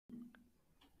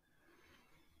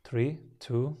3,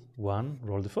 2, 1,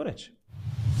 roll the footage.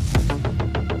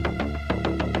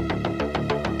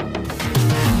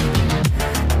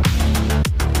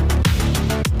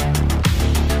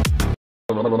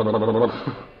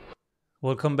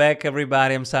 Welcome back,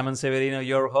 everybody. I'm Simon Severino,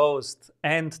 your host.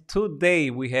 And today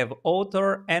we have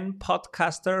author and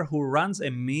podcaster who runs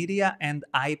a media and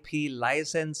IP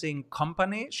licensing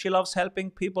company. She loves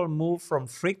helping people move from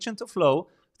friction to flow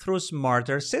through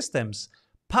smarter systems,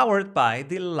 powered by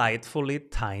delightfully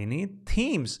tiny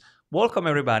teams. Welcome,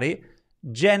 everybody.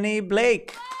 Jenny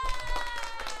Blake.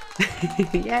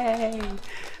 Yay.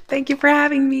 Thank you for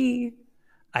having me.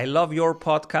 I love your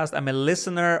podcast. I'm a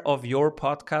listener of your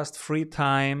podcast, Free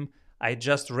Time. I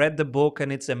just read the book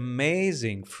and it's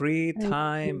amazing. Free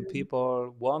Time,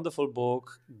 people, wonderful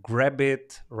book. Grab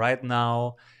it right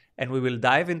now. And we will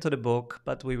dive into the book,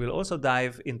 but we will also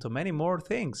dive into many more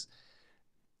things.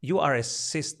 You are a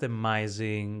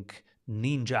systemizing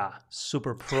ninja,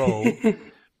 super pro,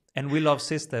 and we love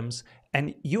systems.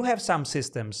 And you have some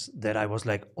systems that I was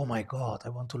like, oh my God, I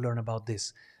want to learn about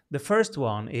this. The first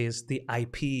one is the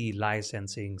IP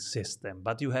licensing system,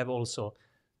 but you have also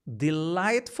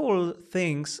delightful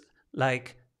things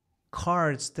like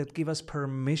cards that give us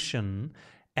permission,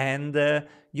 and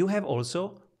you have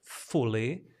also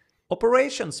fully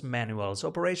operations manuals,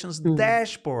 operations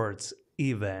dashboards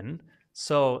even.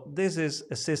 So this is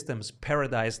a systems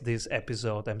paradise, this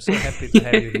episode. I'm so happy to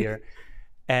have you here.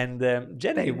 And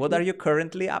Jenny, what are you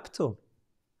currently up to?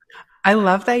 I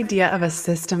love the idea of a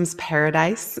systems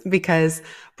paradise because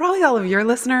probably all of your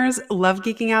listeners love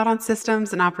geeking out on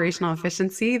systems and operational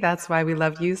efficiency. That's why we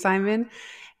love you, Simon.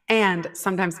 And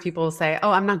sometimes people will say,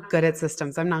 oh, I'm not good at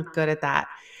systems. I'm not good at that.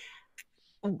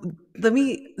 Let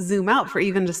me zoom out for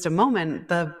even just a moment.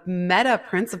 The meta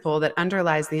principle that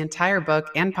underlies the entire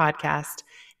book and podcast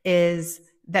is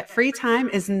that free time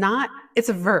is not, it's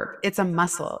a verb, it's a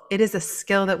muscle. It is a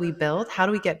skill that we build. How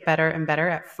do we get better and better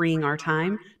at freeing our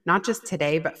time, not just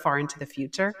today, but far into the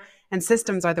future? And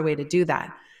systems are the way to do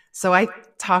that. So I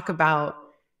talk about,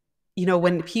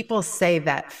 when people say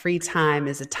that free time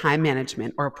is a time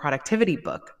management or a productivity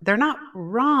book, they're not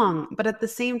wrong. But at the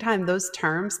same time, those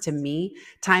terms to me,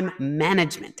 time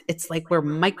management, it's like we're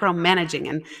micromanaging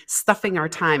and stuffing our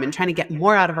time and trying to get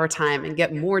more out of our time and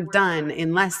get more done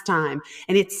in less time.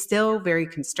 And it's still very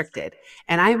constricted.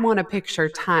 And I want to picture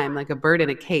time like a bird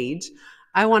in a cage.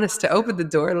 I want us to open the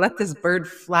door, let this bird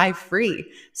fly free.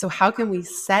 So how can we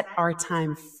set our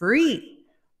time free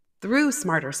through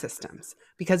smarter systems?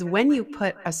 Because when you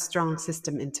put a strong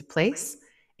system into place,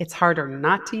 it's harder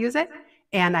not to use it.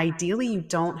 And ideally, you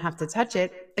don't have to touch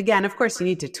it. Again, of course, you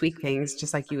need to tweak things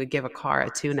just like you would give a car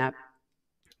a tune-up.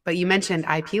 But you mentioned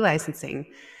IP licensing.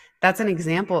 That's an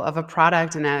example of a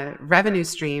product and a revenue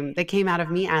stream that came out of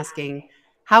me asking,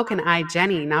 how can I,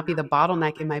 Jenny, not be the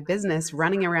bottleneck in my business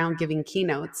running around giving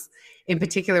keynotes? In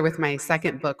particular with my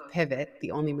second book, Pivot, The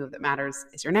Only Move That Matters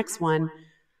Is Your Next One.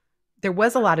 There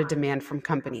was a lot of demand from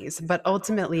companies, but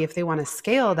ultimately, if they want to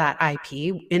scale that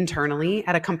IP internally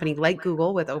at a company like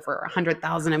Google with over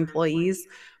 100,000 employees,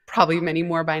 probably many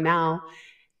more by now,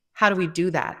 how do we do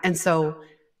that? And so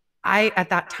at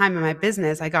that time in my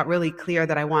business, I got really clear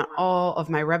that I want all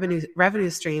of my revenue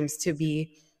streams to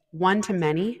be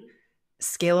one-to-many,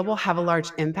 scalable, have a large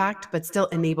impact, but still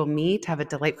enable me to have a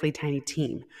delightfully tiny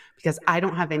team because I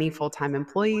don't have any full-time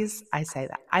employees. I say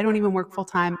that I don't even work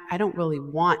full-time.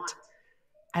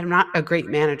 I'm not a great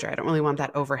manager. I don't really want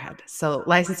that overhead. So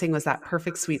licensing was that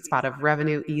perfect sweet spot of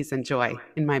revenue, ease, and joy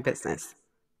in my business.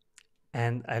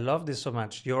 And I love this so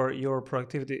much. Your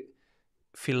productivity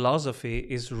philosophy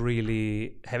is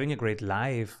really having a great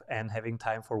life and having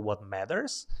time for what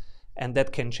matters. And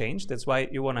that can change. That's why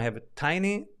you want to have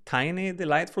tiny,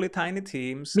 delightfully tiny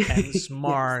teams and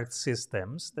smart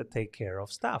systems that take care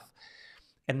of stuff.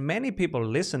 And many people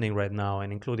listening right now,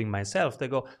 and including myself, they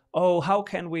go, oh, how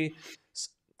can we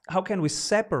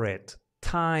separate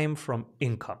time from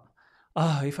income?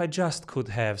 If I just could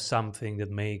have something that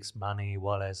makes money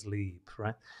while I sleep,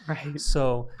 right? Right.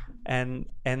 So, and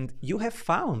you have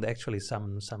found actually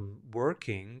some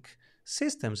working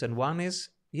systems, and one is,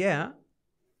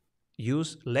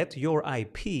 let your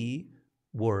IP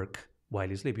work while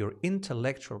you sleep, your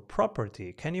intellectual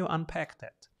property. Can you unpack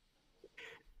that?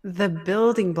 The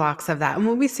building blocks of that. And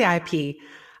when we say IP,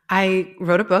 I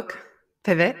wrote a book,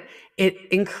 Pivot. It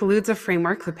includes a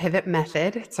framework, the Pivot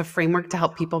Method. It's a framework to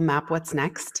help people map what's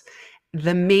next.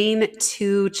 The main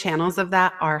two channels of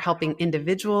that are helping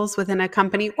individuals within a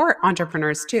company or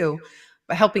entrepreneurs too,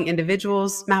 but helping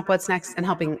individuals map what's next and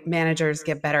helping managers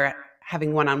get better at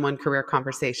having one-on-one career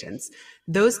conversations.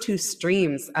 Those two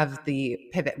streams of the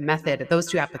pivot method, those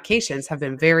two applications have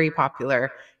been very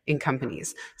popular in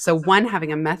companies. So one,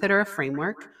 having a method or a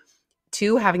framework.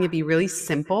 Two, having it be really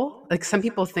simple. Like some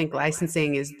people think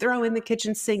licensing is throw in the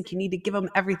kitchen sink. You need to give them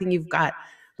everything you've got.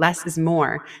 Less is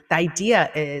more. The idea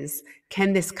is,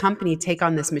 can this company take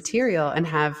on this material and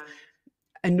have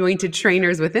anointed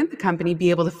trainers within the company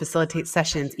be able to facilitate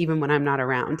sessions even when I'm not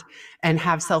around, and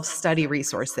have self-study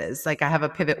resources? Like I have a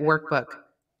pivot workbook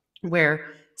where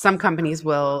some companies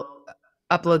will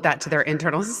upload that to their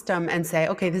internal system and say,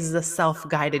 okay, this is a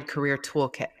self-guided career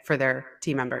toolkit for their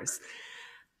team members.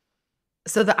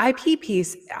 So the IP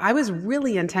piece, I was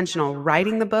really intentional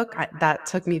writing the book. That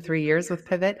took me 3 years with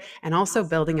Pivot, and also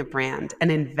building a brand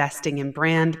and investing in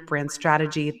brand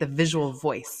strategy, the visual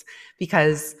voice.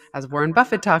 Because as Warren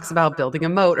Buffett talks about building a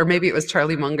moat, or maybe it was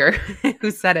Charlie Munger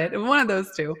who said it, one of those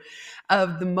two,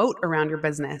 of the moat around your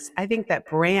business. I think that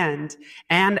brand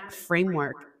and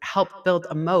framework help build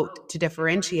a moat to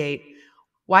differentiate,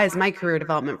 why is my career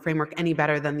development framework any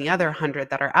better than the other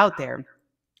 100 that are out there?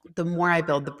 The more I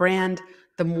build the brand,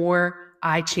 the more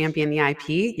I champion the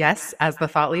IP, yes, as the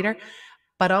thought leader.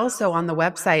 But also on the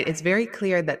website, it's very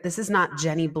clear that this is not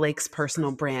Jenny Blake's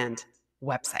personal brand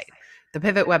website. The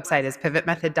Pivot website is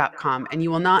pivotmethod.com, and you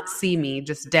will not see me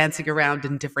just dancing around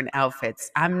in different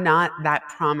outfits. I'm not that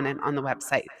prominent on the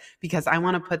website because I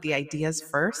want to put the ideas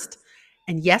first.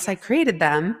 And yes, I created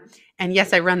them. And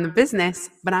yes, I run the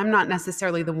business, but I'm not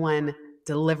necessarily the one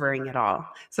delivering it all.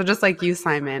 So just like you,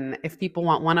 Simon, if people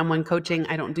want one-on-one coaching,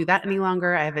 I don't do that any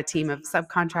longer. I have a team of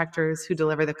subcontractors who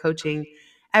deliver the coaching.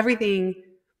 Everything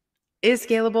is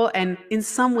scalable. And in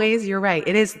some ways, you're right.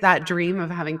 It is that dream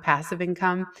of having passive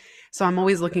income. So I'm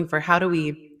always looking for, how do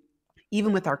we,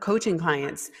 even with our coaching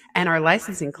clients and our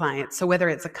licensing clients, so whether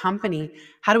it's a company,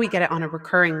 how do we get it on a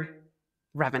recurring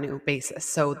revenue basis?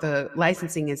 So the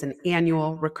licensing is an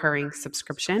annual recurring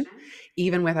subscription.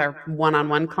 Even with our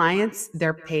one-on-one clients,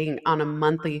 they're paying on a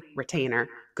monthly retainer,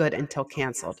 good until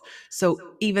canceled. So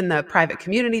even the private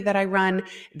community that I run,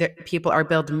 people are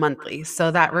billed monthly. So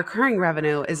that recurring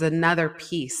revenue is another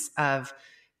piece of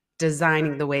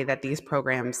designing the way that these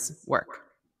programs work.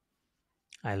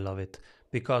 I love it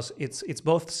because it's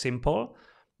both simple,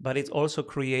 but it also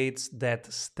creates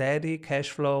that steady cash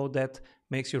flow that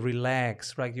makes you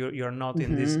relax, right? You're not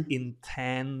in this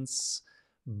intense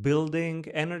building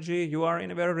energy. You are in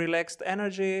a very relaxed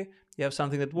energy. You have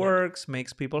something that works,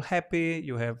 makes people happy.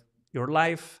 You have your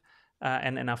life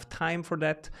and enough time for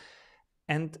that.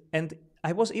 And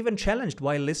I was even challenged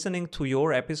while listening to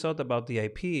your episode about the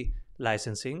IP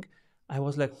licensing. I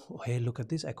was like, oh, hey, look at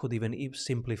this. I could even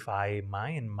simplify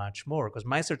mine much more, because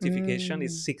my certification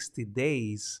is 60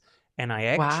 days and I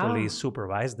actually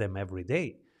supervise them every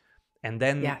day. And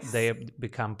then they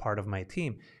become part of my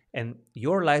team. And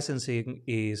your licensing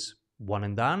is one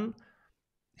and done.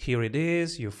 Here it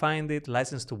is. You find it,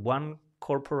 licensed to one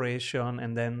corporation,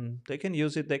 and then they can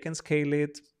use it. They can scale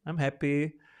it. I'm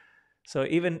happy. So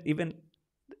even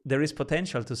there is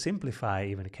potential to simplify.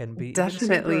 Even it can be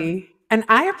definitely. And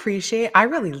I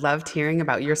really loved hearing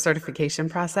about your certification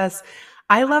process.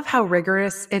 I love how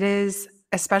rigorous it is,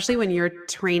 especially when you're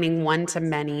training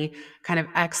one-to-many kind of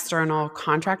external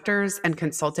contractors and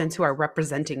consultants who are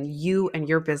representing you and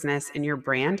your business and your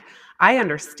brand. I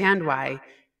understand why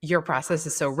your process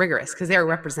is so rigorous, because they're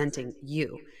representing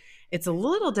you. It's a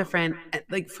little different.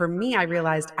 Like for me, I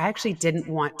realized I actually didn't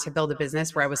want to build a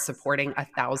business where I was supporting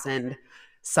 1,000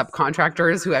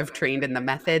 subcontractors who I've trained in the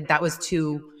method. That was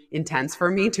too intense for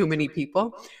me, too many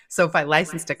people. So if I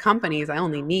license to companies, I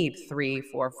only need 3,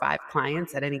 4, 5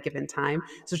 clients at any given time.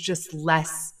 So it's just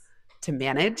less to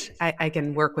manage. I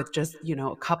can work with just,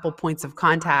 a couple points of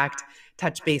contact,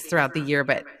 touch base throughout the year,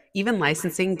 but even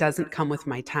licensing doesn't come with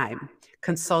my time.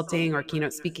 Consulting or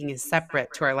keynote speaking is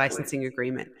separate to our licensing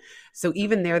agreement. So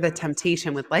even there, the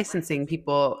temptation with licensing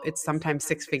people, it's sometimes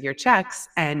 6-figure checks,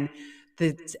 and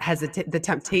the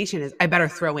temptation is, I better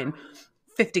throw in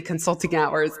 50 consulting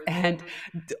hours and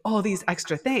all these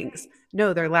extra things.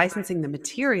 No, they're licensing the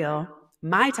material.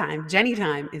 My time, Jenny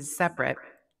time, is separate.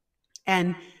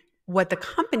 And what the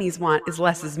companies want is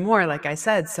less is more, like I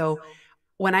said. So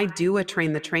when I do a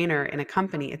train the trainer in a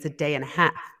company, it's a day and a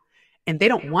half. And they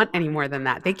don't want any more than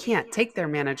that. They can't take their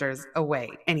managers away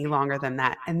any longer than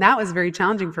that. And that was very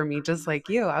challenging for me, just like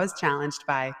you. I was challenged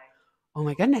by, oh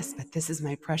my goodness, but this is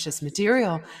my precious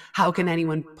material. How can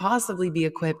anyone possibly be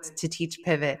equipped to teach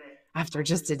Pivot after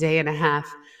just a day and a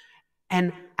half?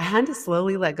 And I had to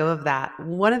slowly let go of that.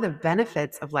 One of the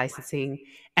benefits of licensing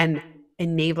and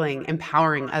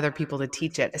empowering other people to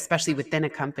teach it, especially within a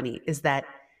company, is that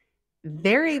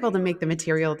they're able to make the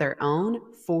material their own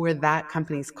for that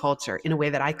company's culture in a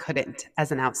way that I couldn't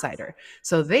as an outsider.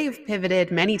 So they've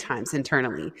pivoted many times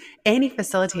internally. Any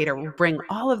facilitator will bring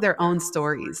all of their own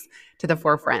stories to the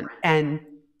forefront. And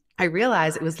I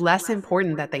realized it was less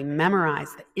important that they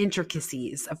memorize the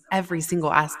intricacies of every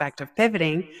single aspect of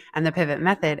pivoting and the pivot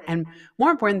method, and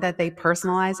more important that they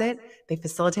personalize it. They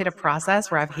facilitate a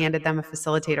process where I've handed them a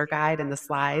facilitator guide and the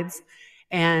slides.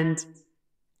 And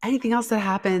anything else that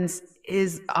happens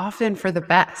is often for the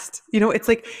best. It's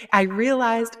like I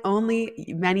realized only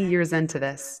many years into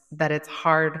this that it's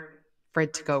hard for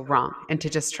it to go wrong and to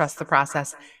just trust the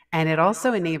process. And it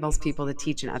also enables people to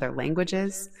teach in other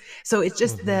languages. So it's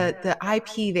just Mhm. the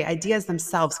IP, the ideas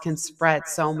themselves can spread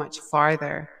so much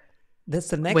farther That's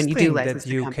the when next you do thing that license to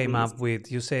you came companies. up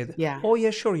with. You said, Yeah, "Oh yeah,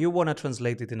 sure, you want to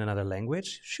translate it in another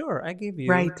language? Sure, I give you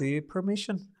right. the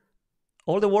permission.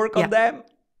 All the work Yeah. on them."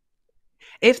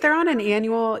 If they're on an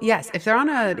annual, yes, if they're on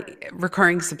a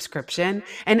recurring subscription,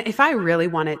 and if I really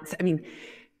want it, I mean,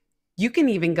 you can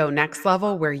even go next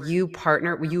level where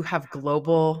where you have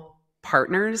global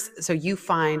partners. So you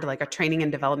find like a training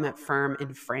and development firm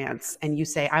in France and you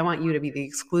say, I want you to be the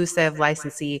exclusive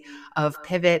licensee of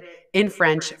Pivot in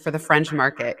French for the French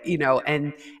market,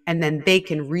 and then they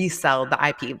can resell the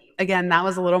IP. Again, that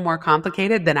was a little more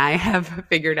complicated than I have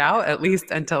figured out, at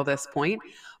least until this point.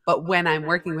 But when I'm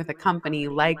working with a company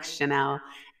like Chanel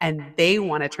and they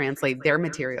want to translate their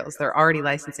materials, they're already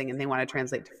licensing and they want to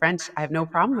translate to French, I have no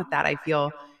problem with that. I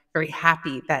feel very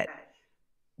happy that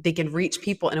they can reach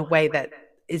people in a way that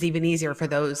is even easier for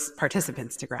those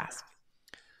participants to grasp.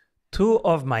 Two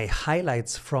of my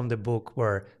highlights from the book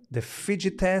were the Fiji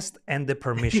test and the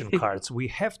permission cards. We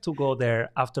have to go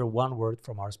there after one word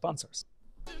from our sponsors.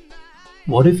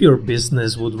 What if your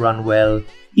business would run well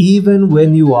even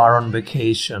when you are on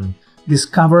vacation?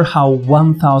 Discover how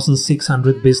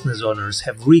 1,600 business owners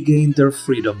have regained their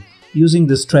freedom using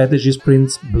the Strategy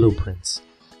Sprints blueprints.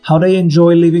 How they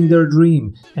enjoy living their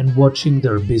dream and watching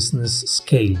their business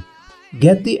scale.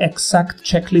 Get the exact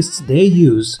checklists they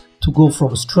use to go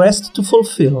from stressed to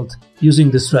fulfilled using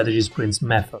the Strategy Sprints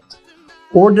method.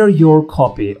 Order your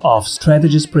copy of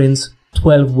Strategy Sprints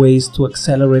 12 Ways to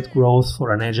Accelerate Growth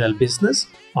for an Agile Business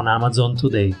on Amazon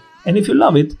today. And if you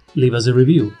love it, leave us a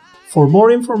review. For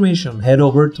more information, head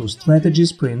over to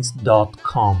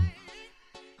strategysprints.com.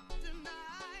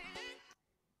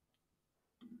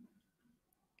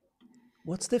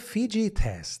 What's the Fiji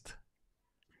test?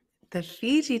 The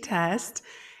Fiji test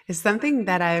is something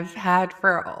that I've had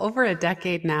for over a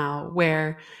decade now,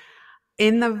 where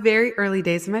in the very early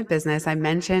days of my business, I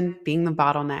mentioned being the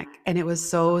bottleneck, and it was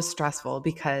so stressful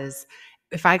because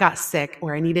if I got sick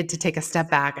or I needed to take a step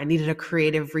back, I needed a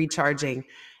creative recharging,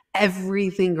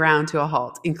 everything ground to a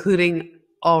halt, including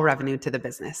all revenue to the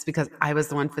business because I was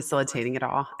the one facilitating it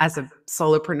all as a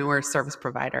solopreneur service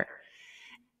provider.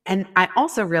 And I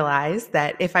also realized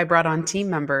that if I brought on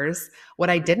team members, what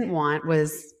I didn't want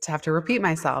was to have to repeat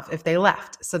myself if they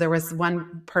left. So there was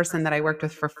one person that I worked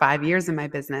with for 5 years in my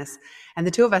business, and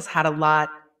the two of us had a lot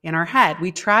in our head.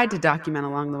 We tried to document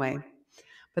along the way.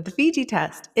 But the Fiji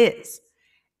test is,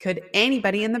 could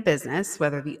anybody in the business,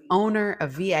 whether the owner, a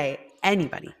VA,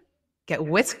 anybody, get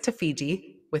whisked to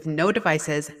Fiji with no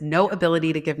devices, no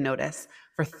ability to give notice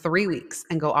for 3 weeks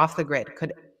and go off the grid?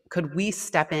 Could we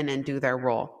step in and do their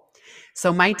role?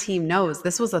 So my team knows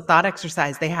this was a thought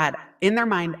exercise they had in their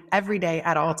mind every day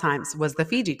at all times was the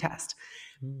Fiji test.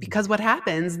 Because what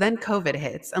happens, then COVID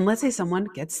hits, and let's say someone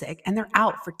gets sick and they're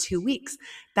out for 2 weeks.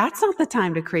 That's not the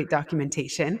time to create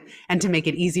documentation and to make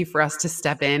it easy for us to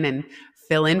step in and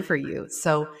fill in for you.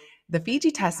 So the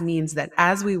Fiji test means that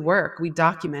as we work, we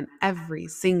document every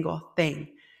single thing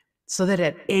so that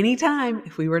at any time,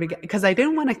 if we were to get, because I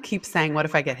didn't want to keep saying, what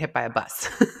if I get hit by a bus?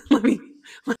 let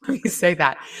me say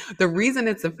that. The reason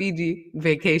it's a Fiji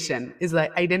vacation is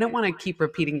that I didn't want to keep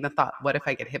repeating the thought, what if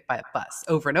I get hit by a bus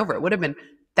over and over? It would have been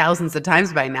thousands of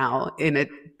times by now in a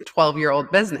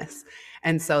 12-year-old business.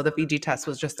 And so the Fiji test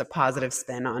was just a positive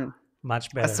spin on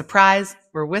Much a better. surprise.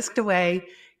 We're whisked away.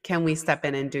 Can we step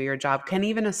in and do your job? Can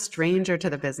even a stranger to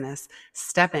the business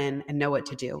step in and know what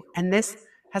to do? And this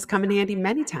has come in handy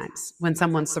many times when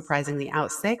someone's surprisingly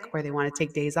out sick or they want to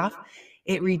take days off.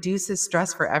 It reduces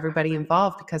stress for everybody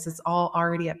involved because it's all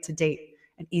already up to date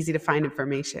and easy to find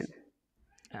information.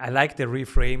 I like the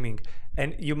reframing.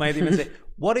 And you might even say,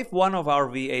 what if one of our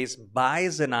VAs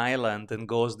buys an island and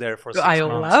goes there for 6 I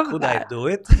months? love Could that. I do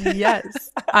it?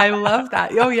 Yes, I love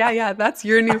that. Oh, yeah. That's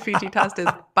your new Fiji test is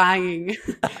buying.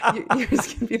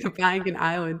 Yours can be the buying an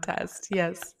island test.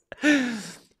 Yes.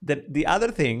 The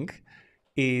other thing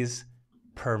is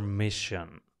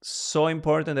permission. so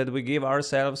important that we give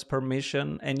ourselves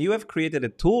permission, and you have created a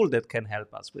tool that can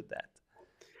help us with that.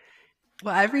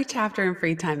 Well, every chapter in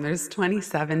Free Time, there's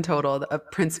 27 total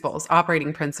of principles,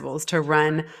 operating principles to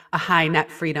run a high net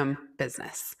freedom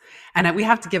business. And we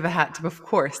have to give a hat to, of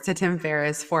course, to Tim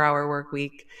Ferriss, 4 Hour Work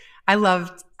Week. I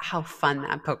loved how fun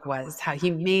that book was, how he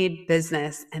made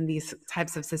business and these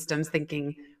types of systems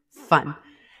thinking fun.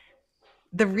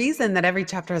 The reason that every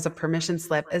chapter has a permission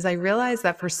slip is I realize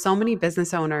that for so many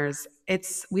business owners,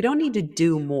 we don't need to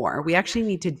do more. We actually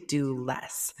need to do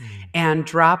less and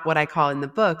drop what I call in the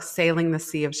book, sailing the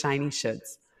sea of shiny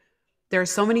shoulds. There are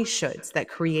so many shoulds that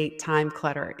create time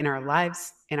clutter in our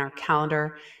lives, in our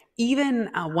calendar. Even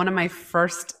one of my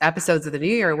first episodes of the new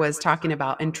year was talking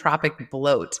about entropic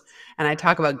bloat. And I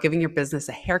talk about giving your business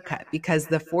a haircut because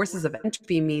the forces of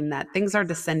entropy mean that things are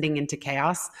descending into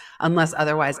chaos unless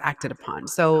otherwise acted upon.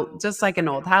 So just like an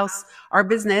old house, our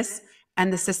business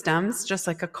and the systems, just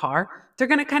like a car, they're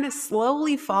going to kind of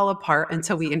slowly fall apart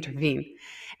until we intervene.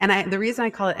 And the reason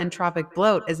I call it entropic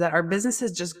bloat is that our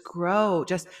businesses just grow,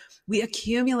 we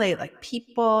accumulate like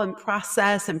people and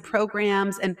process and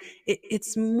programs. And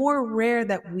it's more rare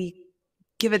that we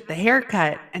give it the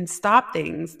haircut and stop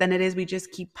things than it is we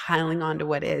just keep piling on to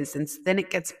what is. And then it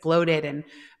gets bloated and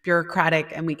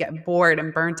bureaucratic and we get bored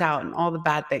and burnt out and all the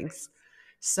bad things.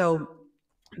 So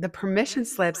the permission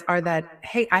slips are that,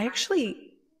 hey, I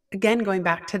actually, again, going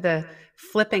back to the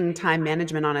flipping time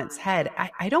management on its head,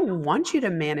 I don't want you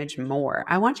to manage more.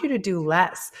 I want you to do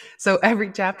less. So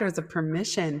every chapter is a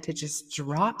permission to just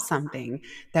drop something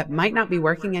that might not be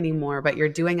working anymore, but you're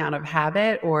doing out of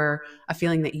habit or a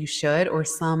feeling that you should, or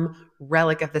some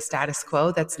relic of the status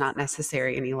quo that's not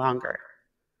necessary any longer.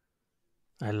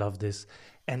 I love this.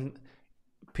 And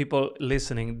people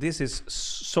listening, this is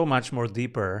so much more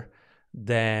deeper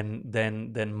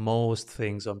than most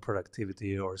things on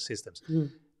productivity or systems.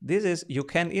 This is, you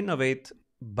can innovate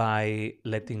by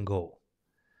letting go.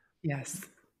 Yes.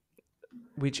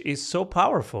 Which is so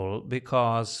powerful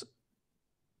because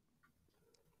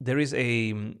there is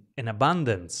an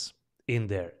abundance in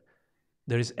there.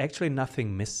 There is actually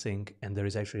nothing missing and there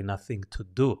is actually nothing to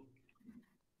do.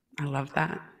 I love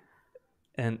that.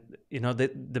 And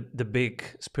the big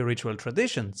spiritual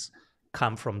traditions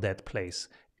come from that place.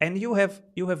 And you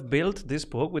have built this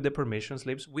book with the permission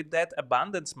slips with that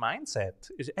abundance mindset.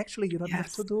 Is actually you don't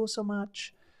have to do so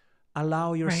much.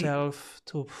 Allow yourself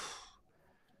to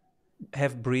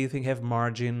have breathing, have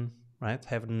margin, right?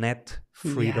 Have net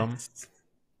freedom.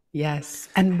 Yes.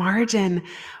 And margin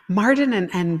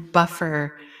and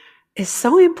buffer is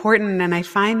so important. And I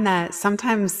find that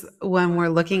sometimes when we're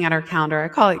looking at our calendar, I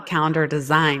call it calendar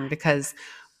design because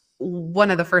one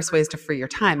of the first ways to free your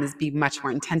time is be much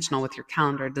more intentional with your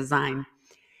calendar design.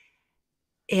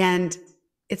 And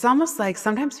it's almost like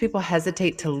sometimes people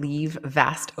hesitate to leave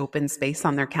vast open space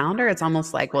on their calendar. It's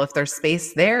almost like, well, if there's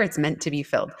space there, it's meant to be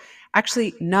filled.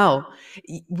 Actually, no,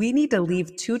 we need to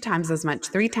leave 2 times as much,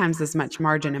 3 times as much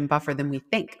margin and buffer than we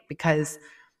think, because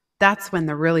that's when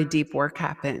the really deep work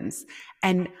happens.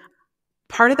 And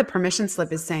part of the permission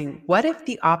slip is saying, what if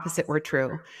the opposite were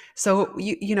true? So,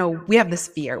 we have this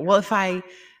fear. Well, if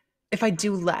I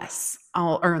do less,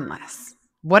 I'll earn less.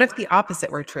 What if the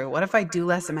opposite were true? What if I do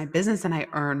less in my business and I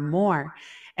earn more?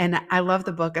 And I love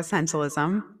the book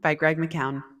Essentialism by Greg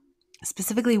McKeown.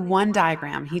 Specifically, one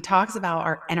diagram, he talks about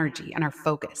our energy and our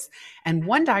focus. And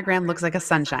one diagram looks like a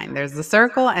sunshine. There's the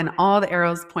circle and all the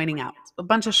arrows pointing out, a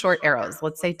bunch of short arrows,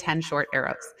 let's say 10 short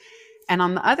arrows. And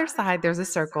on the other side, there's a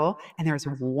circle and there's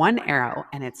one arrow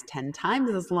and it's 10 times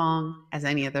as long as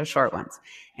any of those short ones.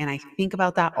 And I think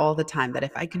about that all the time, that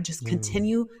if I can just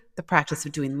continue the practice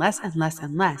of doing less and less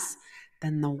and less,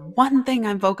 then the one thing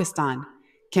I'm focused on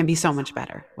can be so much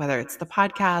better. Whether it's the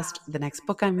podcast, the next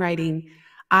book I'm writing,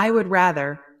 I would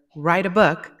rather write a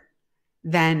book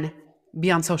than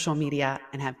be on social media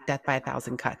and have death by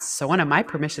 1,000 cuts. So one of my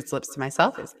permission slips to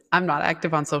myself is I'm not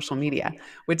active on social media,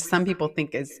 which some people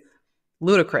think is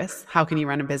ludicrous. How can you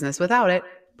run a business without it?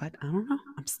 But I don't know.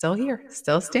 I'm still here,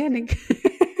 still standing.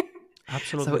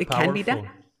 Absolutely. So it powerful. can be done.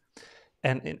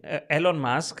 And Elon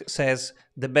Musk says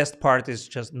the best part is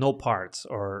just no parts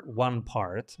or one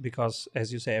part, because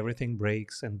as you say, everything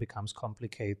breaks and becomes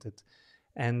complicated.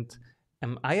 And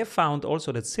I have found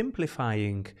also that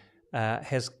simplifying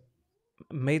has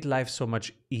made life so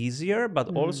much easier,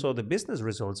 but also the business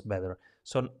results better.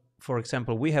 So, for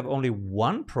example, we have only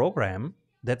one program,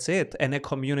 that's it, and a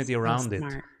community around it.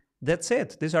 That's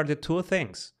it. These are the 2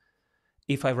 things.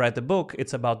 If I write a book,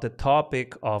 it's about the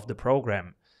topic of the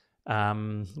program.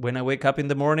 When I wake up in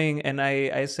the morning and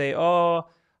I say, oh,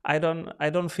 I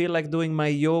don't feel like doing my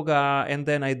yoga, and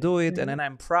then I do it, and Right. then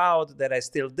I'm proud that I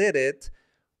still did it.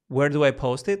 Where do I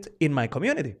post it? In my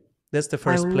community. That's the I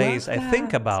first place love I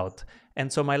think that. about.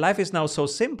 And so my life is now so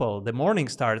simple. The morning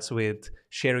starts with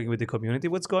sharing with the community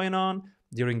what's going on.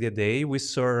 During the day, we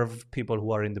serve people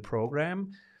who are in the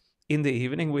program. In the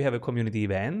evening, we have a community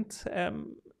event.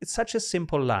 It's such a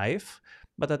simple life,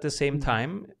 but at the same Mm.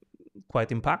 time, quite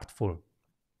impactful.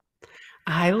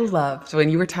 I loved when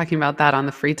you were talking about that on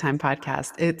the Free Time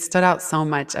podcast. It stood out so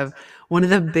much of one of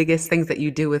the biggest things that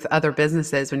you do with other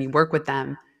businesses when you work with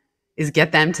them is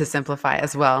get them to simplify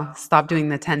as well. Stop doing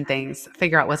the 10 things,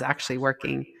 figure out what's actually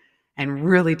working, and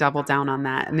really double down on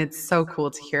that. And it's so cool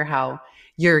to hear how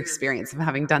your experience of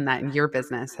having done that in your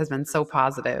business has been so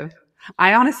positive.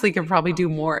 I honestly could probably do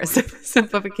more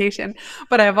simplification,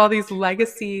 but I have all these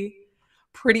legacy,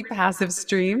 pretty passive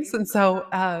streams. And so,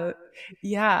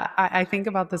 yeah, I think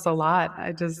about this a lot.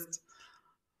 I just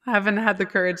haven't had the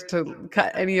courage to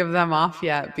cut any of them off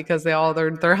yet because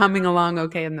they're humming along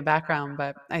okay in the background.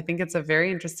 But I think it's a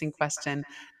very interesting question.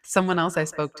 Someone else I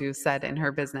spoke to said in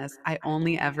her business, I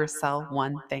only ever sell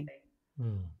one thing.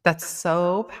 Mm. That's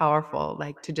so powerful,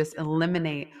 like to just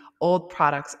eliminate old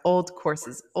products, old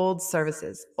courses, old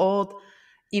services, old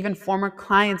even former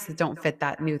clients that don't fit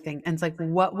that new thing. And it's like,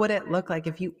 what would it look like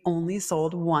if you only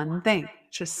sold one thing?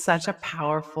 It's just such a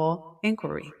powerful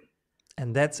inquiry.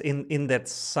 And that's in that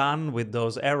sun with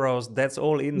those arrows. That's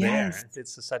all in Yes, there.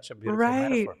 It's such a beautiful right.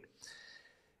 metaphor.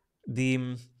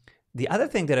 The the other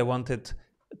thing that I wanted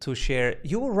to share,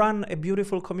 you run a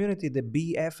beautiful community, the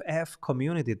BFF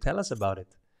community. Tell us about it.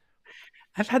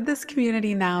 I've had this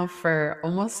community now for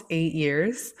almost 8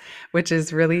 years, which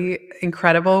is really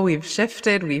incredible. We've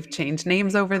shifted, we've changed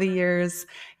names over the years.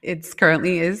 It's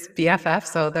currently is BFF,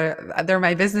 so they're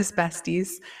my business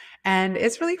besties. And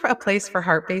it's really a place for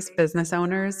heart-based business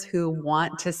owners who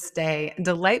want to stay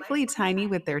delightfully tiny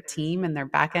with their team and their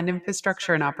back-end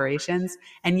infrastructure and operations,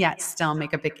 and yet still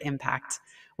make a big impact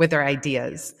with their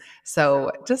ideas. So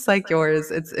just like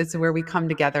yours, it's where we come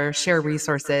together, share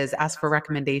resources, ask for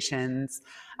recommendations.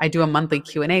 I do a monthly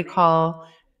Q&A call.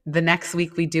 The next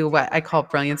week we do what I call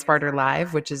Brilliance Barter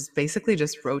Live, which is basically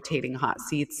just rotating hot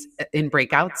seats in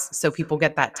breakouts so people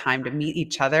get that time to meet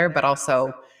each other, but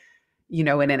also, in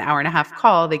an hour and a half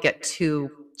call, they get two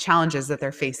challenges that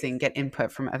they're facing, get input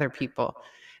from other people.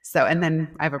 So, and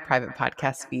then I have a private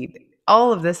podcast feed.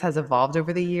 All of this has evolved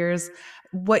over the years.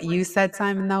 What you said,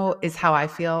 Simon, though, is how I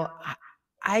feel.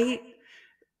 I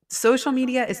social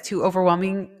media is too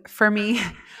overwhelming for me,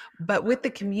 but with the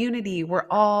community, we're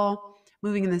all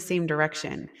moving in the same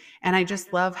direction. And I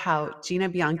just love how Gina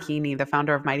Bianchini, the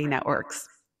founder of Mighty Networks,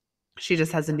 she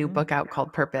just has a new Mm. book out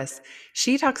called Purpose.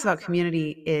 She talks about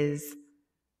community is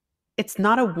it's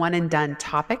not a one and done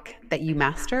topic that you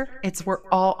master. It's we're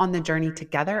all on the journey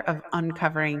together of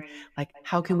uncovering like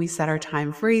how can we set our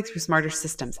time free through smarter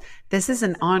systems. This is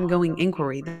an ongoing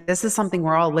inquiry. This is something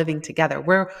we're all living together.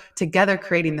 We're together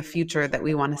creating the future that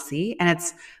we want to see, and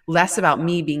it's less about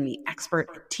me being the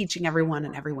expert teaching everyone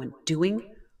and everyone doing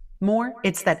more.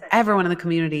 It's that everyone in the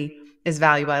community is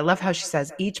valuable. I love how she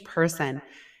says each person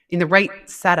in the right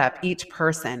setup, each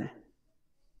person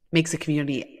makes a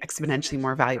community exponentially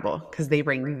more valuable because they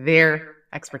bring their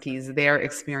expertise, their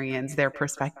experience, their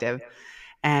perspective.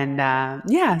 And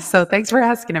yeah, so thanks for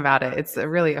asking about it. It's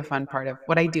really a fun part of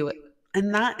what I do.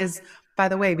 And that is, by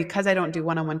the way, because I don't do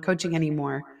one on one coaching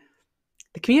anymore,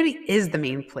 the community is the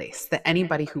main place that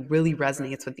anybody who really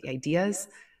resonates with the ideas,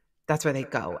 that's where they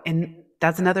go. And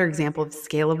that's another example of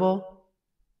scalable,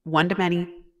 one to many,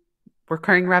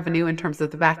 recurring revenue in terms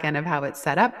of the back end of how it's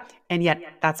set up. And yet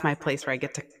that's my place where I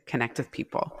get to connect with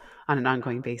people on an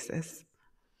ongoing basis.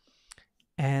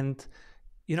 And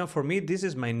for me, this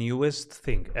is my newest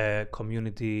thing: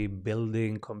 community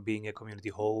building, being a community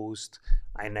host.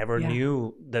 I never Yeah.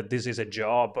 knew that this is a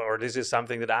job or this is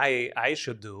something that I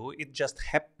should do. It just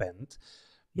happened.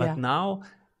 But Yeah. now,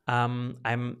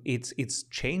 it's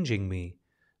changing me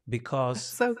That's because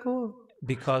so cool.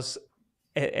 because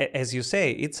as you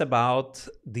say, it's about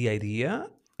the idea,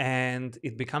 and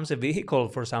it becomes a vehicle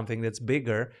for something that's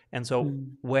bigger. And so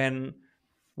Mm.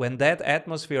 when that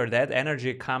atmosphere, that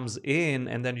energy comes in,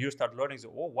 and then you start learning, so,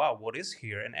 oh wow, what is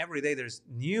here? And every day there's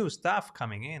new stuff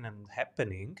coming in and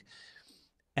happening,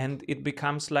 and it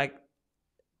becomes like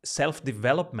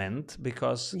self-development,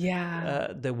 because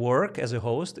Yeah. the work as a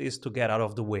host is to get out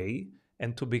of the way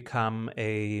and to become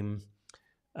a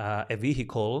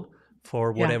vehicle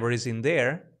for Yeah. whatever is in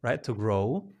there, right, to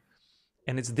grow.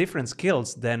 And it's different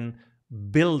skills than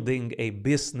building a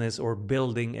business or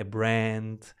building a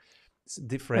brand. That's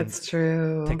different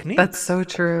true. That's techniques. so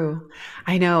true.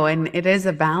 I know. And it is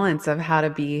a balance of how to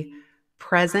be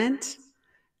present,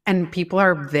 and people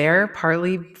are there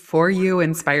partly for you,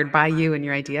 inspired by you and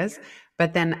your ideas.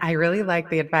 But then I really like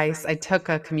the advice. I took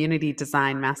a community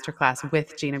design masterclass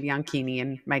with Gina Bianchini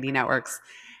and Mighty Networks,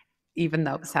 even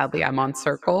though sadly I'm on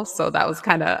Circle. So that was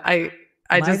kind of, I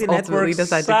just Mighty Network ultimately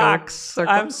decided to go with sucks.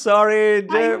 Circle. I'm sorry.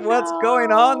 I What's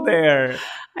going on know. there?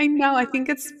 I know. I think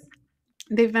it's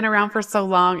they've been around for so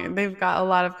long and they've got a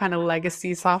lot of kind of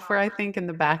legacy software, I think, in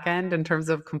the back end in terms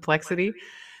of complexity.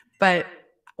 But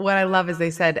what I love is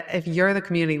they said, if you're the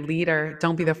community leader,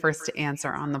 don't be the first to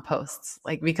answer on the posts.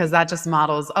 Like, because that just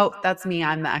models, oh, that's me.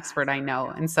 I'm the expert. I know.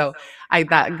 And so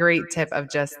that great tip of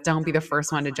just don't be the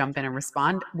first one to jump in and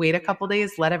respond. Wait a couple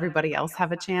days, let everybody else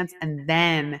have a chance, and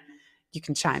then you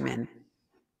can chime in.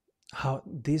 How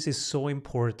this is so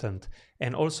important.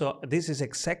 And also, this is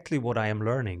exactly what I am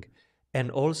learning.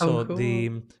 And Oh, also, cool.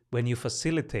 when you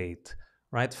facilitate,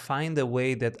 right, find a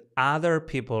way that other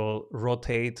people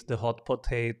rotate the hot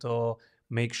potato,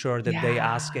 make sure that they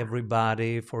ask Yeah.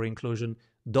 everybody for inclusion.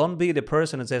 Don't be the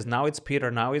person that says, now it's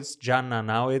Peter, now it's Jana,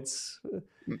 now it's,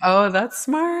 Oh, that's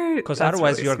smart. because That's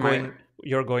otherwise really smart.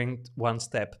 you're going one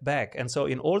step back. And so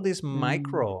in all these Mm,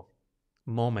 micro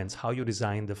moments, how you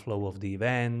design the flow of the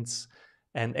events,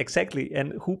 and exactly,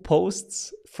 and who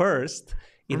posts first,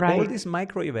 in all right. these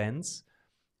micro events,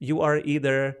 you are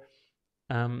either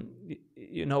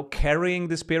carrying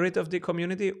the spirit of the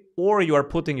community, or you are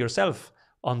putting yourself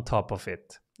on top of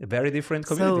it. A very different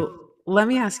community. So let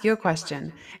me ask you a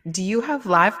question. Do you have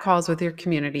live calls with your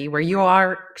community where you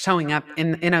are showing up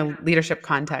in a leadership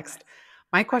context?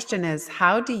 My question is,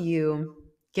 how do you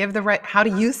how do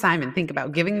you, Simon, think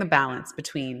about giving the balance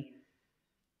between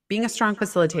being a strong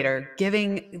facilitator,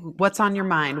 giving what's on your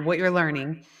mind, what you're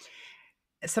learning?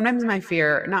 Sometimes my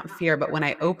fear, not fear, but when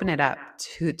I open it up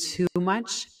too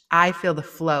much, I feel the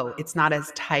flow. It's not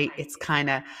as tight. It's kind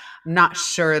of not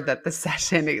sure that the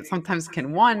session it sometimes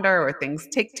can wander or things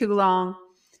take too long.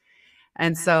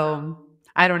 And so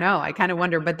I don't know. I kind of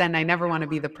wonder, but then I never want to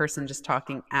be the person just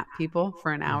talking at people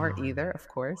for an hour either, Mm, of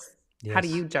course. How do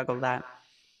yes. you juggle that?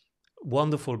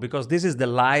 Wonderful, because this is the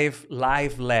live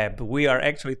lab. We are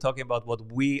actually talking about what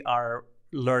we are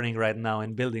learning right now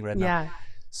and building right now. Yeah.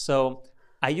 So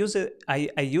I use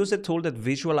a tool that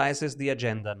visualizes the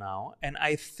agenda now. And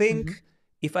I Hmm. think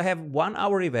if I have 1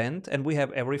 hour event, and we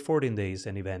have every 14 days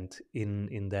an event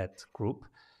in that group,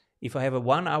 if I have a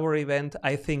 1 hour event,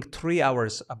 I think 3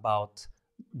 hours about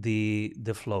the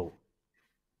flow.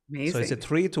 So it's a Amazing.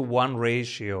 3-to-1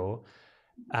 ratio.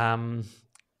 Um,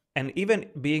 and even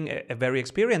being a very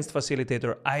experienced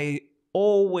facilitator, I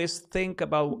always think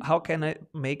about how can I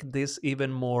make this even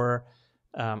more,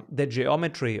 the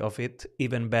geometry of it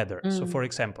even better. So, Mm. for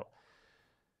example,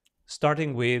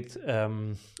 starting with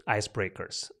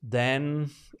icebreakers, then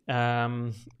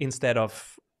instead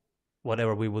of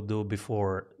whatever we would do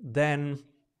before, then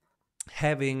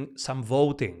having some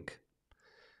voting,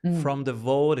 Mm. from the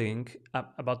voting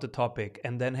about the topic,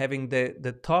 and then having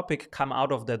the topic come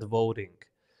out of that voting.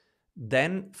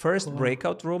 Then first Cool.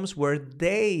 breakout rooms where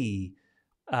they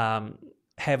um,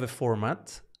 have a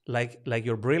format like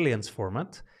your brilliance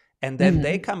format, and then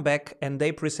they Hmm. come back and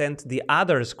they present the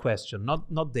other's question,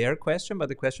 not their question, but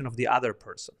the question of the other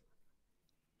person.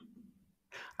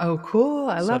 Oh, cool.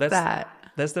 I So love that's that.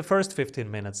 that's the first 15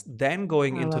 minutes. Then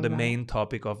going I into the love that. main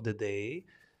topic of the day,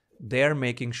 they're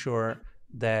making sure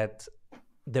that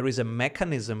there is a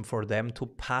mechanism for them to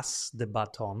pass the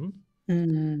baton.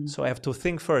 Mm. So I have to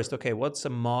think first, okay, what's a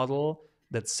model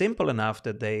that's simple enough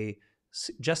that they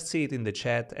just see it in the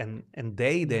chat, and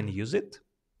they then Yeah. use it.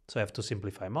 So I have to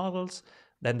simplify models.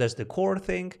 Then there's the core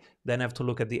thing. Then I have to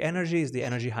look at the energy. Is the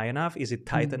energy high enough? Is it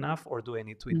tight Mm. enough? Or do I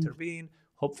need to Mm. intervene?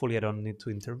 Hopefully, I don't need to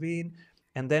intervene.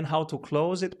 And then how to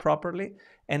close it properly.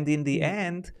 And in the Yeah.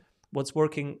 end, what's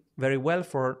working very well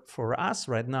for us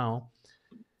right now,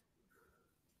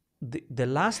 the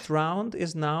last round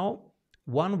is now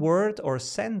one word or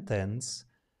sentence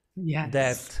Yes.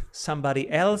 that somebody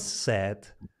else said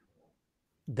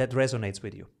that resonates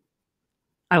with you.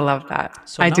 I love that.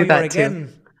 So I now do you're that too.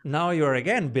 again now you're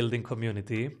again building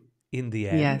community in the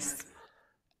end. Yes.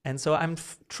 And so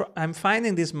I'm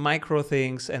finding these micro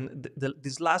things, and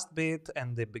this last bit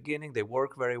and the beginning, they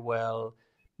work very well.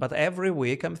 But every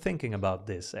week I'm thinking about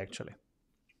this actually.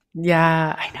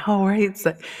 Yeah, I know, right? It's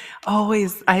like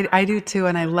always, I do too.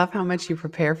 And I love how much you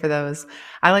prepare for those.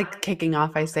 I like kicking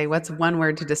off. I say, what's one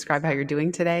word to describe how you're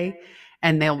doing today?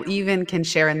 And they'll even can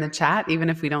share in the chat, even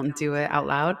if we don't do it out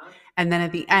loud. And then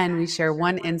at the end, we share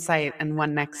one insight and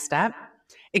one next step.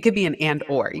 It could be an and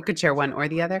or. You could share one or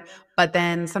the other. But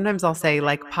then sometimes I'll say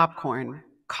like popcorn,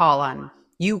 call on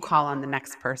the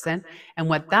next person. And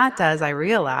what that does, I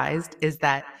realized, is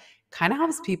that kind of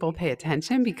helps people pay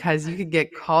attention because you could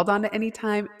get called on at any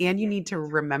time and you need to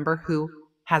remember who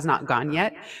has not gone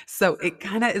yet. So it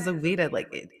kind of is a way to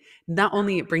like it. Not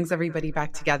only it brings everybody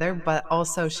back together, but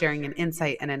also sharing an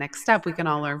insight and a next step we can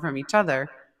all learn from each other.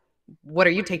 What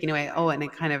are you taking away? Oh, and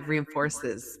it kind of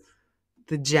reinforces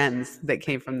the gems that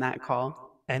came from that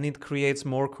call. And it creates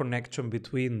more connection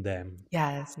between them.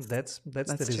 Yes, That's the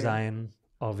that's true. design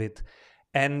of it.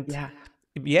 And Yeah.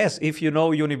 yes, if you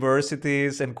know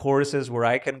universities and courses where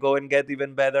I can go and get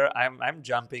even better, I'm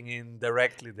jumping in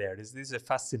directly there. This is a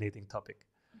fascinating topic.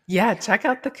 Yeah, check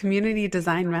out the Community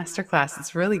Design Masterclass.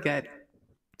 It's really good.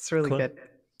 It's really Cool. good.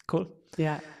 Cool.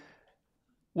 Yeah.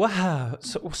 Wow.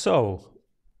 So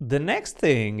the next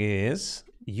thing is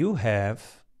you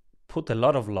have put a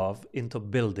lot of love into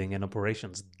building an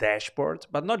operations dashboard,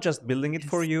 but not just building it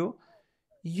for Yes. you.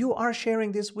 You are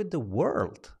sharing this with the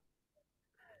world.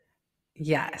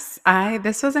 Yes. I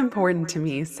this was important to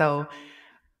me. So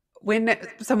when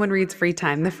someone reads Free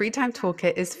Time, the Free Time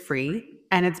Toolkit is free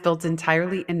and it's built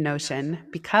entirely in Notion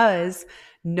because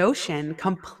Notion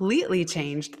completely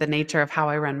changed the nature of how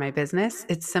I run my business.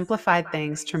 It simplified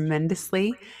things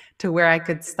tremendously to where I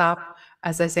could stop,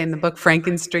 as I say in the book,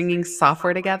 Frankenstringing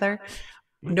software together.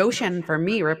 Notion for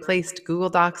me replaced Google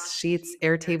Docs, Sheets,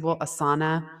 Airtable,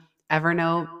 Asana,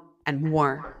 Evernote, and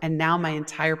more. And now my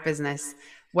entire business,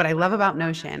 what I love about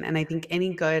Notion, and I think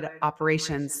any good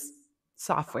operations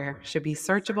software should be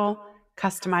searchable,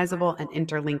 customizable, and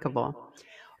interlinkable.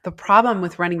 The problem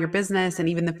with running your business and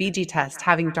even the Fiji test,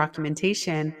 having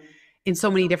documentation in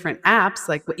so many different apps,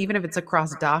 like even if it's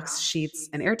across Docs, Sheets,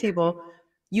 and Airtable,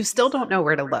 you still don't know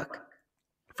where to look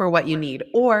for what you need.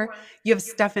 Or you have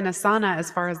stuff in Asana as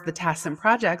far as the tasks and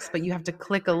projects, but you have to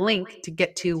click a link to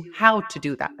get to how to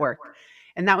do that work.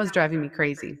 And that was driving me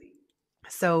crazy.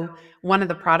 So, one of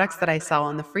the products that I sell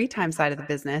on the free time side of the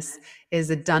business is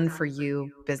a done for you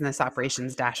business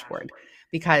operations dashboard.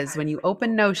 Because when you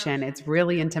open Notion, it's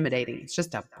really intimidating. It's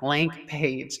just a blank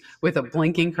page with a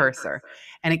blinking cursor,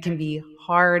 and it can be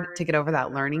hard to get over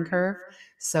that learning curve.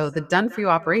 So, the done for you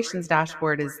operations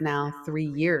dashboard is now 3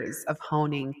 years of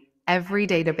honing every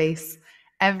database,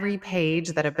 every page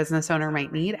that a business owner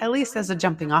might need, at least as a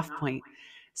jumping off point,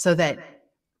 so that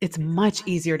it's much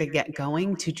easier to get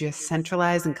going to just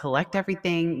centralize and collect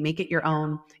everything, make it your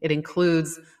own. It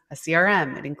includes a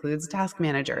CRM, it includes a task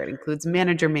manager, it includes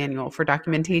manager manual for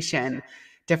documentation,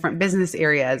 different business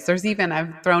areas. There's even,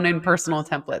 I've thrown in personal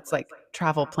templates like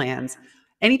travel plans.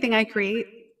 Anything I create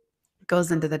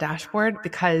goes into the dashboard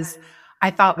because I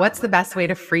thought, what's the best way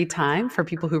to free time for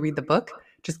people who read the book?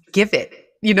 Just give it.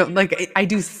 Like I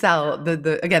do sell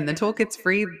the again, the toolkit's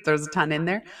free. There's a ton in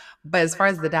there. But as far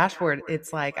as the dashboard,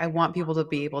 it's like I want people to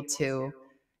be able to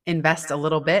invest a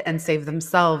little bit and save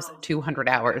themselves 200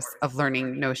 hours of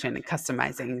learning Notion and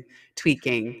customizing,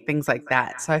 tweaking, things like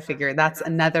that. So I figure that's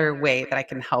another way that I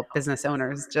can help business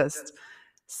owners just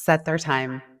set their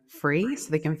time free so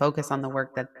they can focus on the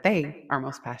work that they are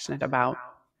most passionate about.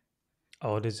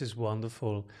 Oh, this is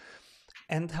wonderful.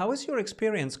 And how is your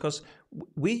experience? Because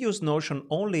we use Notion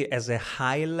only as a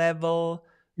high level.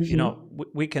 Mhm.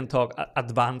 We can talk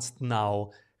advanced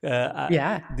now.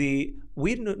 Yeah. The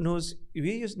we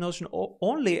use Notion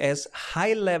only as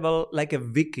high level, like a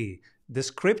wiki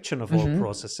description of all Mhm.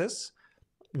 processes.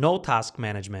 No task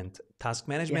management. Task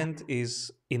Yeah. management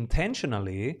is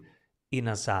intentionally in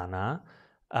Asana.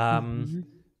 Um, Mhm.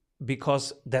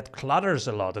 because that clutters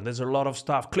a lot and there's a lot of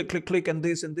stuff click click click and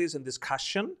this and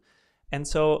discussion, and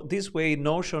so this way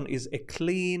Notion is a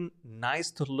clean, nice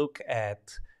to look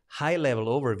at high level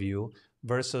overview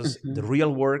versus the Mhm.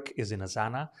 real work is in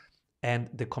Asana and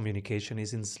the communication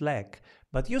is in Slack.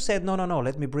 But you said no, no, no,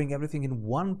 let me bring everything in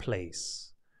one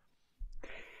place.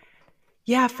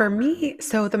 Yeah, for me,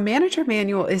 so the manager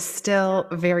manual is still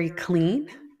very clean.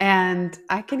 And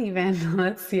I can even,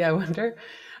 let's see, I wonder,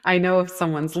 I know if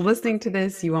someone's listening to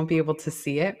this, you won't be able to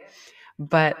see it.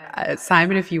 But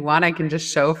Simon, if you want, I can just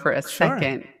show for a Sure.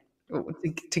 second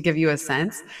to give you a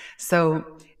sense. So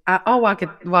I'll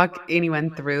walk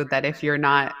anyone through that if you're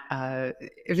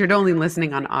only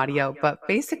listening on audio. But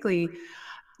basically,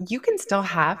 you can still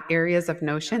have areas of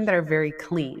Notion that are very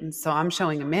clean. So I'm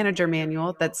showing a manager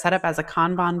manual that's set up as a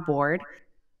Kanban board.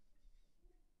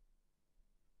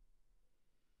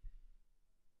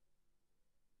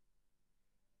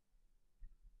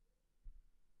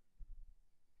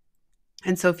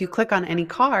 And so if you click on any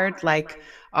card, like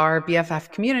our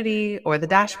BFF community or the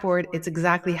dashboard, it's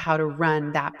exactly how to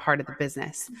run that part of the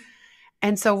business.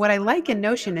 And so, what I like in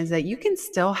Notion is that you can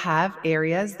still have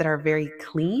areas that are very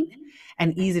clean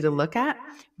and easy to look at,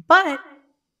 but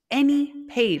any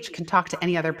page can talk to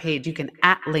any other page. You can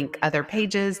at link other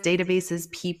pages, databases,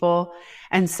 people.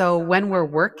 And so when we're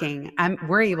working,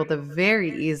 we're able to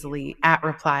very easily at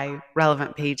reply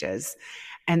relevant pages.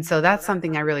 And so that's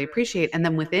something I really appreciate. And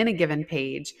then within a given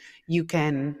page, you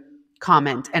can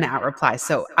comment and at reply.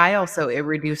 So it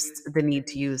reduced the need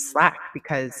to use Slack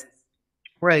because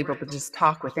we're able to just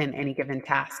talk within any given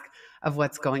task of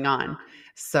what's going on.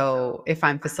 So if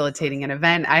I'm facilitating an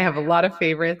event, I have a lot of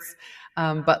favorites.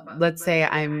 But let's say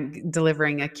I'm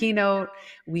delivering a keynote,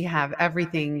 we have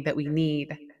everything that we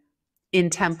need in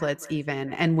templates,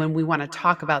 even. And when we want to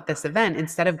talk about this event,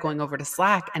 instead of going over to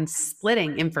Slack and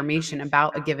splitting information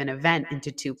about a given event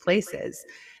into two places,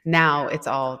 now it's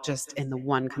all just in the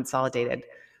one consolidated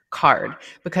card.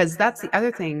 Because that's the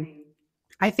other thing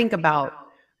I think about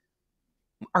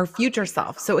our future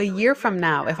self. So a year from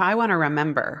now, if I want to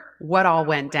remember what all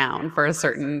went down for a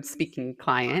certain speaking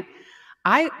client,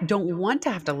 I don't want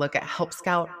to have to look at Help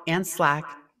Scout and Slack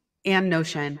and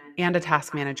Notion and a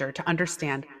task manager to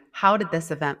understand, how did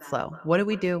this event flow? What do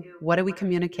we do? What do we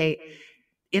communicate?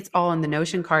 It's all in the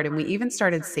Notion card. And we even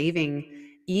started saving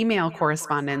email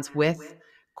correspondence with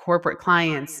corporate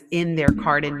clients in their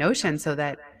card in Notion so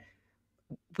that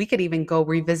we could even go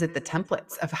revisit the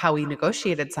templates of how we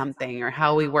negotiated something or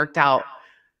how we worked out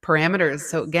parameters.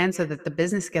 So again, so that the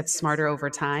business gets smarter over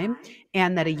time,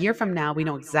 and that a year from now, we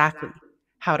know exactly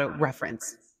how to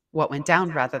reference what went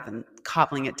down rather than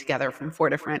cobbling it together from 4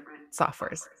 different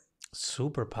softwares.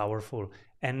 Super powerful.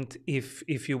 And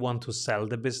if you want to sell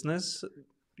the business,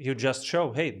 you just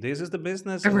show, hey, this is the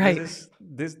business, and this Right. is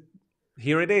this,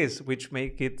 here it is, which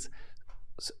make it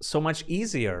so much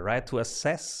easier, right, to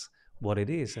assess what it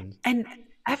is. And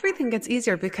everything gets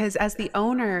easier because as the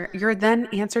owner, you're then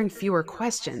answering fewer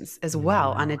questions as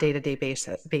well on a day-to-day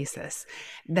basis.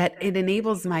 That it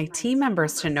enables my team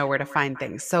members to know where to find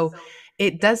things. So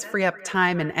it does free up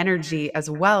time and energy as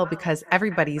well because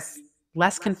everybody's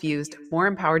less confused, more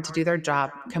empowered to do their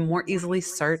job, can more easily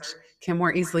search, can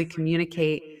more easily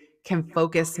communicate, can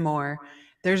focus more.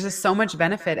 There's just so much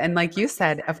benefit. And like you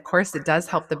said, of course, it does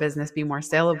help the business be more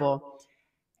saleable.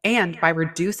 And by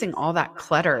reducing all that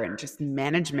clutter and just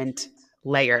management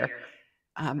layer,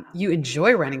 you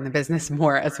enjoy running the business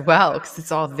more as well because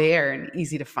it's all there and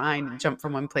easy to find and jump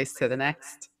from one place to the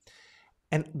next.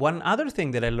 And one other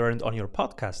thing that I learned on your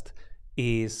podcast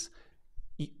is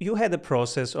you had a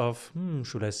process of,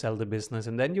 should I sell the business?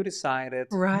 And then you decided,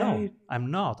 no, Right.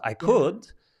 I'm not. I Yeah. could,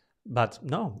 but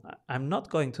no, I'm not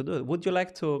going to do it. Would you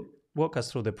like to walk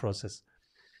us through the process?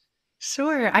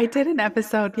 Sure. I did an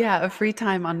episode, of Free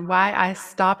Time on why I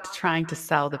stopped trying to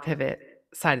sell the pivot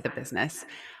side of the business.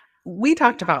 We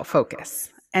talked about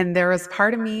focus. And there was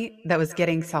part of me that was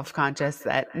getting self conscious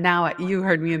that now you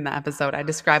heard me in the episode. I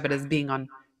describe it as being on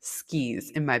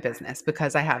skis in my business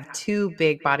because I have two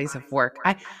big bodies of work.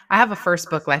 I have a first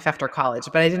book, Life After College,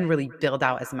 but I didn't really build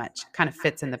out as much. Kind of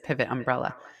fits in the pivot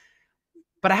umbrella.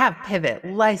 But I have pivot,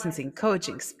 licensing,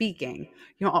 coaching, speaking,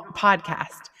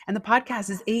 podcast. And the podcast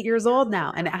is 8 years old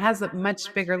now, and it has a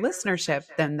much bigger listenership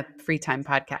than the Free Time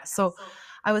podcast. So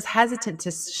I was hesitant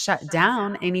to shut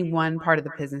down any one part of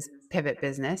the business, pivot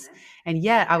business. And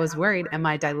yet I was worried, am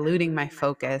I diluting my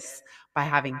focus by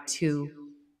having two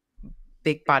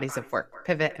big bodies of work,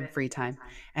 pivot and free time?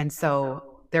 And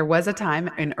so there was a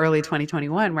time in early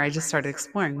 2021 where I just started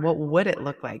exploring, what would it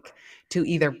look like to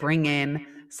either bring in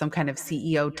some kind of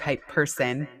CEO type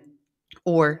person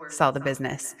or sell the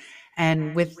business.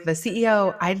 And with the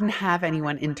CEO, I didn't have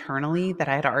anyone internally that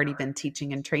I had already been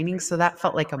teaching and training. So that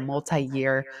felt like a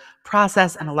multi-year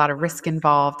process and a lot of risk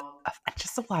involved, and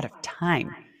just a lot of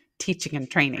time teaching and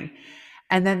training.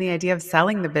 And then the idea of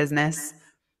selling the business,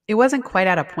 it wasn't quite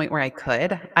at a point where I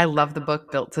could. I love the book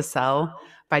Built to Sell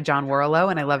by John Warlow,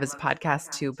 and I love his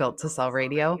podcast too, Built to Sell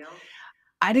Radio.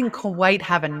 I didn't quite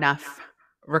have enough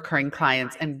recurring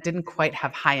clients and didn't quite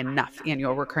have high enough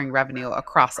annual recurring revenue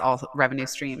across all revenue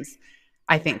streams,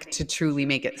 I think, to truly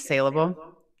make it saleable.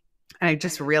 And I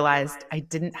just realized I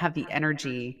didn't have the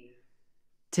energy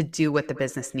to do what the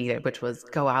business needed, which was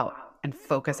go out and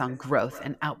focus on growth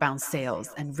and outbound sales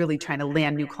and really trying to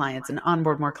land new clients and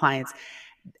onboard more clients.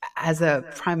 As a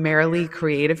primarily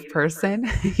creative person,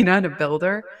 and a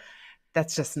builder,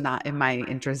 that's just not in my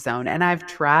interest zone. And I've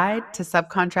tried to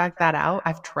subcontract that out.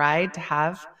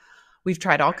 We've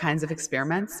tried all kinds of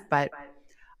experiments, but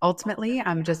ultimately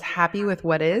I'm just happy with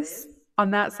what is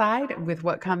on that side, with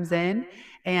what comes in,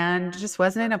 and just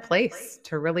wasn't in a place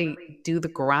to really do the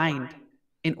grind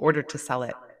in order to sell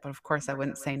it. But of course, I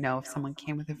wouldn't say no if someone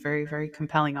came with a very, very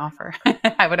compelling offer.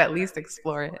 I would at least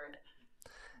explore it.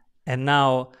 And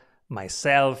now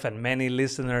myself and many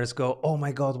listeners go, oh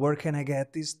my God, where can I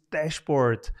get this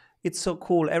dashboard? It's so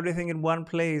cool. Everything in one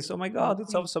place. Oh my God, it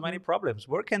solves so many problems.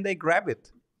 Where can they grab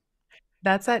it?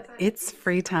 That's at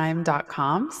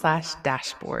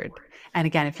itsfreetime.com/dashboard. And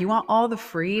again, if you want all the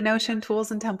free Notion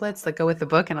tools and templates that go with the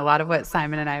book and a lot of what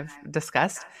Simon and I've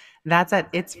discussed, that's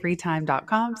at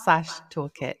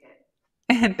itsfreetime.com/toolkit.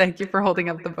 And thank you for holding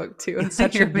up the book too. It's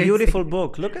such a beautiful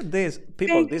book. Look at this.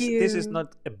 People, this is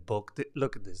not a book.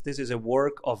 Look at this. This is a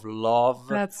work of love.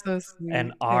 That's so sweet.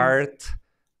 And art.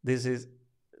 This is,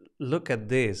 look at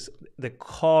this. The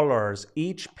colors,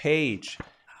 each page.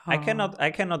 I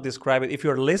cannot describe it. If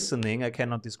you're listening, I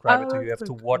cannot describe it to you. You have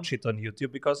to watch it on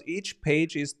YouTube, because each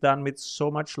page is done with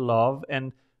so much love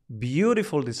and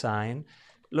beautiful design.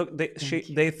 Look,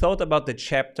 they thought about the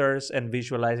chapters and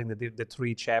visualizing the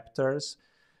 3 chapters.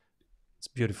 It's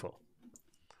beautiful.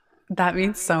 That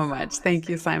means so much. Thank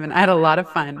you, Simon. I had a lot of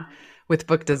fun with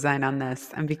book design on this.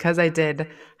 And because I did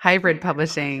hybrid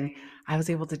publishing, I was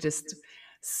able to just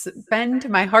spend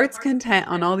my heart's content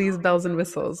on all these bells and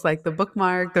whistles, like the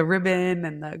bookmark, the ribbon,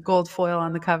 and the gold foil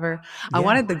on the cover. I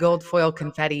wanted the gold foil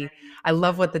confetti. I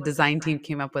love what the design team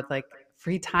came up with, like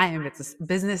free time. It's a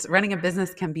business. Running a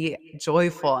business can be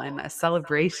joyful and a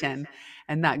celebration.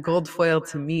 And that gold foil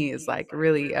to me is like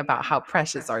really about how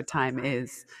precious our time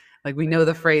is. Like, we know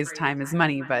the phrase time is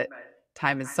money, but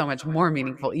time is so much more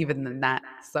meaningful even than that.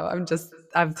 So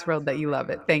I'm thrilled that you love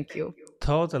it. Thank you.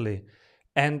 Totally.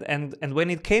 And when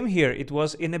it came here, it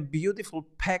was in a beautiful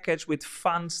package with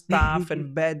fun stuff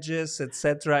and badges,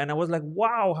 etc. And I was like,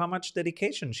 wow, how much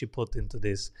dedication she put into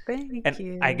this. Thank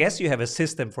you. I guess you have a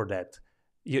system for that.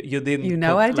 You didn't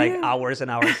I put like hours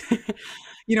and hours.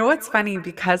 You know what's funny?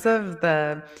 Because of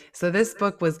so this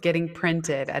book was getting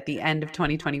printed at the end of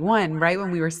 2021, right when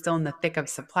we were still in the thick of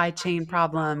supply chain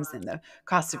problems and the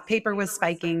cost of paper was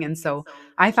spiking. And so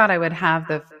I thought I would have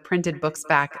the printed books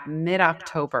back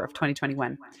mid-October of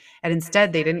 2021. And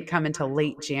instead, they didn't come until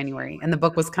late January. And the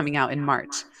book was coming out in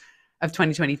March of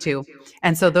 2022.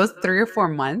 And so those 3 or 4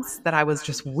 months that I was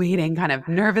just waiting kind of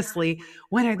nervously,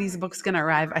 when are these books going to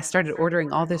arrive? I started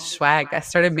ordering all this swag. I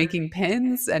started making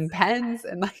pins and pens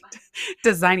and like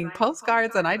designing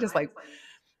postcards. And I think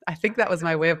that was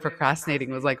my way of procrastinating,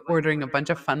 was like ordering a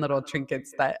bunch of fun little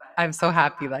trinkets that I'm so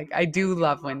happy. Like, I do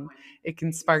love when it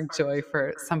can spark joy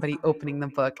for somebody opening the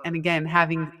book. And again,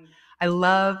 I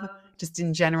love just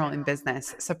in general in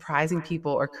business, surprising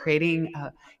people or creating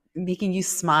making you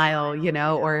smile,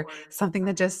 or something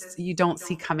that just you don't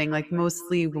see coming. Like,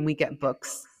 mostly when we get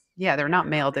books, they're not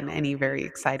mailed in any very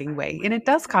exciting way. And it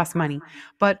does cost money,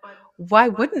 but why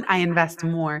wouldn't I invest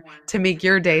more to make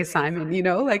your day, Simon?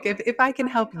 Like, if I can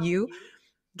help you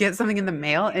get something in the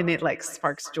mail and it like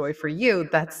sparks joy for you,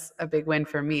 that's a big win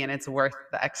for me. And it's worth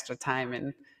the extra time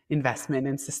and investment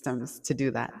in systems to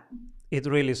do that. It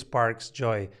really sparks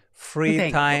joy. Free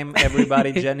time,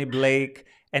 everybody, Jenny Blake.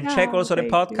 And check also the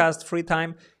podcast, Free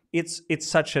Time. It's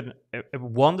such a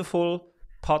wonderful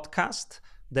podcast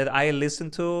that I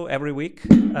listen to every week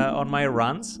on my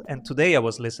runs. And today I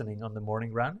was listening on the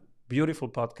morning run. Beautiful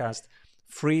podcast.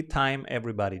 Free Time,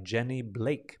 everybody. Jenny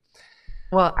Blake.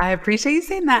 Well, I appreciate you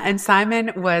saying that. And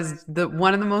Simon was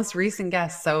one of the most recent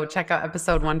guests. So check out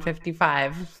episode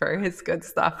 155 for his good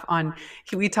stuff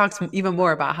we talked even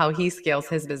more about how he scales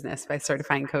his business by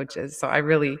certifying coaches. So I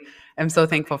really am so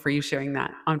thankful for you sharing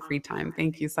that on Free Time.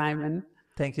 Thank you, Simon.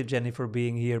 Thank you, Jenny, for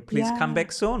being here. Please come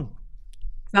back soon.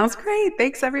 Sounds great.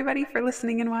 Thanks, everybody, for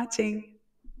listening and watching.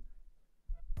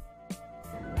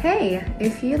 Hey,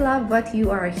 if you love what you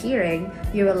are hearing,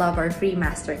 you will love our free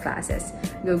masterclasses.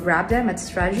 Go grab them at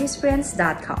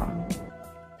strategysprints.com.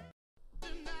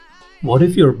 What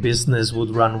if your business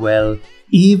would run well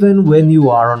even when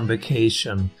you are on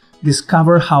vacation?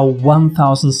 Discover how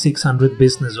 1,600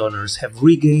 business owners have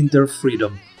regained their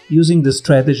freedom using the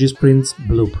Strategy Sprints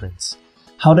blueprints.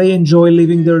 How they enjoy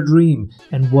living their dream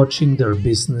and watching their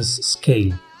business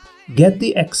scale. Get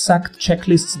the exact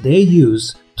checklists they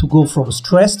use to go from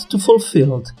stressed to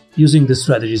fulfilled using the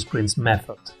Strategy Sprints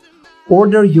method.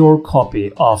 Order your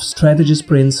copy of Strategy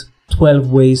Sprints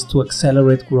 12 Ways to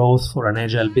Accelerate Growth for an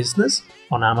Agile Business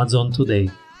on Amazon today.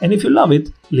 And if you love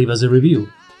it, leave us a review.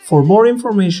 For more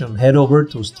information, head over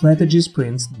to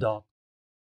strategysprints.com.